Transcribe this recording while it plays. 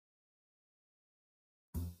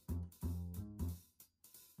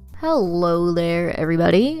Hello there,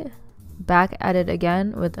 everybody. Back at it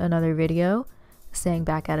again with another video. Saying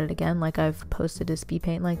back at it again like I've posted a speed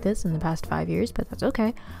paint like this in the past 5 years, but that's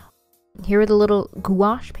okay. Here with a little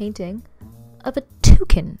gouache painting of a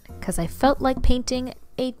toucan, because I felt like painting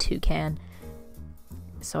a toucan.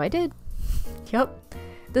 So I did. Yep.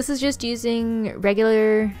 This is just using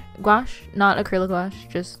regular gouache, not acrylic gouache,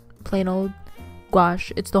 just plain old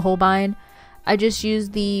gouache. It's the Holbein. I just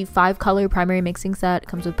used the 5-color primary mixing set. It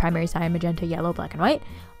comes with primary, cyan, magenta, yellow, black, and white.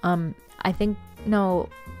 I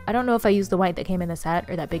don't know if I used the white that came in the set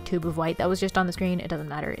or that big tube of white that was just on the screen. It doesn't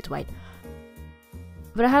matter, it's white.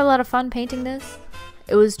 But I had a lot of fun painting this.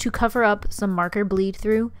 It was to cover up some marker bleed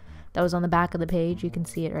through that was on the back of the page. You can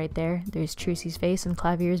see it right there. There's Trucy's face and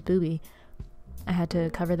Klavier's boobie. I had to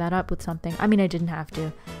cover that up with something. I mean, I didn't have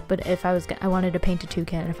to, but if I wanted to paint a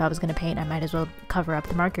toucan, and if I was going to paint, I might as well cover up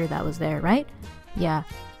the marker that was there, right? Yeah.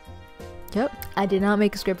 Yep. I did not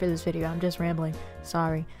make a script for this video. I'm just rambling.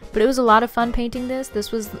 Sorry. But it was a lot of fun painting this.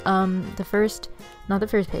 This was not the first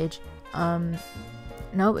page.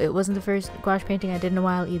 No, it wasn't the first gouache painting I did in a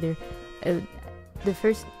while either. Not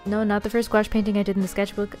the first gouache painting I did in the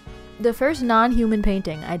sketchbook. The first non-human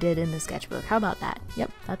painting I did in the sketchbook. How about that? Yep,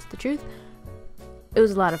 that's the truth. It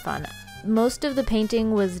was a lot of fun. Most of the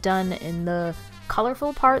painting was done in the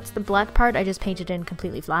colorful parts. The black part I just painted in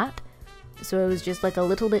completely flat. So it was just like a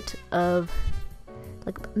little bit of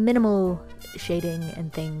like minimal shading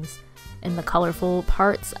and things. In the colorful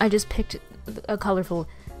parts, I just picked a colorful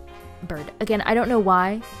bird. Again, I don't know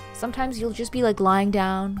why. Sometimes you'll just be like lying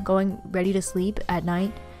down, ready to sleep at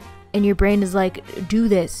night, and your brain is like, do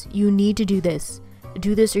this. You need to do this.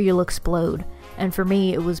 Do this or you'll explode. And for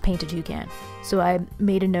me, it was paint a toucan. So I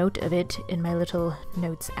made a note of it in my little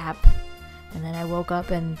notes app. And then I woke up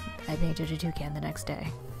and I painted a toucan the next day.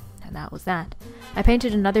 And that was that. I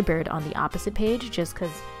painted another bird on the opposite page just because,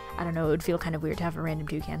 I don't know, it would feel kind of weird to have a random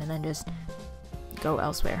toucan and then just go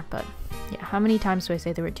elsewhere. But yeah, how many times do I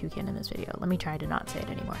say the word toucan in this video? Let me try to not say it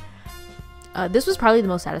anymore. This was probably the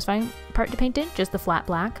most satisfying part to paint in, just the flat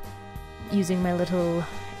black. Using my little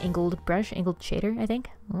angled brush, angled shader, I think.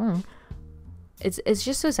 It's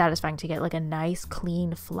just so satisfying to get like a nice,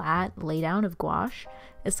 clean, flat laydown of gouache.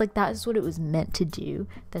 It's like that's what it was meant to do.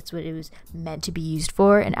 That's what it was meant to be used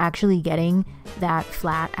for. And actually getting that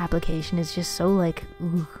flat application is just so like,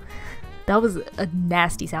 ooh. That was a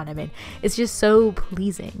nasty sound I made. It's just so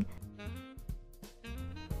pleasing.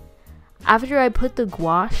 After I put the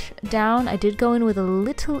gouache down, I did go in with a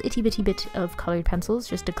little itty bitty bit of colored pencils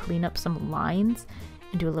just to clean up some lines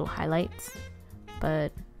and do a little highlights.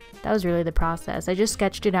 But that was really the process. I just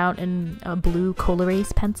sketched it out in a blue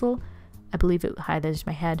Colorase pencil. I believe it, hi, there's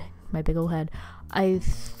my head, my big old head. I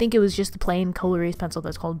think it was just the plain Colorase pencil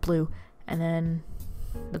that's called blue, and then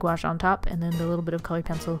the gouache on top, and then the little bit of colored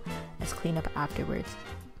pencil as cleanup afterwards.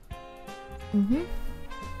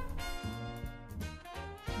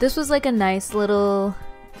 This was like a nice little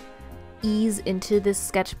ease into this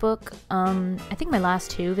sketchbook. I think my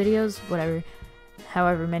last 2 videos,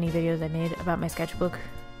 however many videos I made about my sketchbook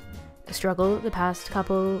struggle the past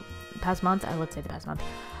month, let's say the past month.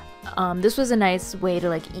 This was a nice way to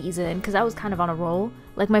like ease in because I was kind of on a roll.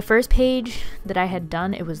 Like my first page that I had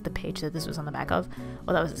done, it was the page that this was on the back of.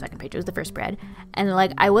 Well, that was the second page. It was the first spread. And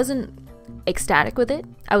like I wasn't ecstatic with it.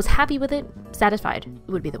 I was happy with it. Satisfied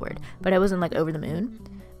would be the word. But I wasn't like over the moon.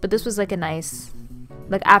 But this was like a nice,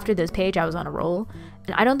 like after this page I was on a roll.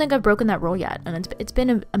 And I don't think I've broken that roll yet. And it's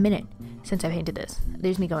been a minute since I painted this.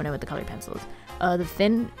 There's me going in with the colored pencils.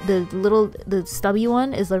 The stubby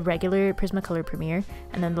one is the regular Prismacolor Premier,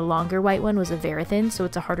 and then the longer white one was a Verithin, so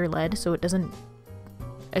it's a harder lead, so it doesn't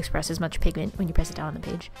express as much pigment when you press it down on the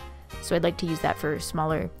page. So I'd like to use that for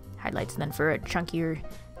smaller highlights, and then for a chunkier,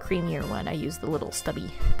 creamier one, I use the little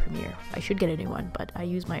stubby Premier. I should get a new one, but I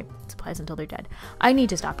use my supplies until they're dead. I need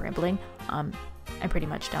to stop rambling. I'm pretty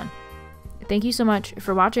much done. Thank you so much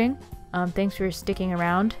for watching. Thanks for sticking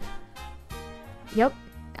around. Yep.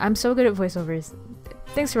 I'm so good at voiceovers.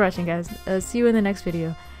 Thanks for watching, guys. See you in the next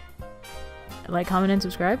video. Like, comment, and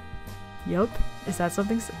subscribe. Yup. Is that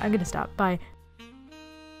something? I'm gonna stop. Bye.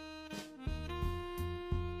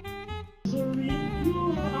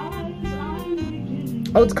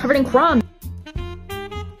 Oh, it's covered in crumbs.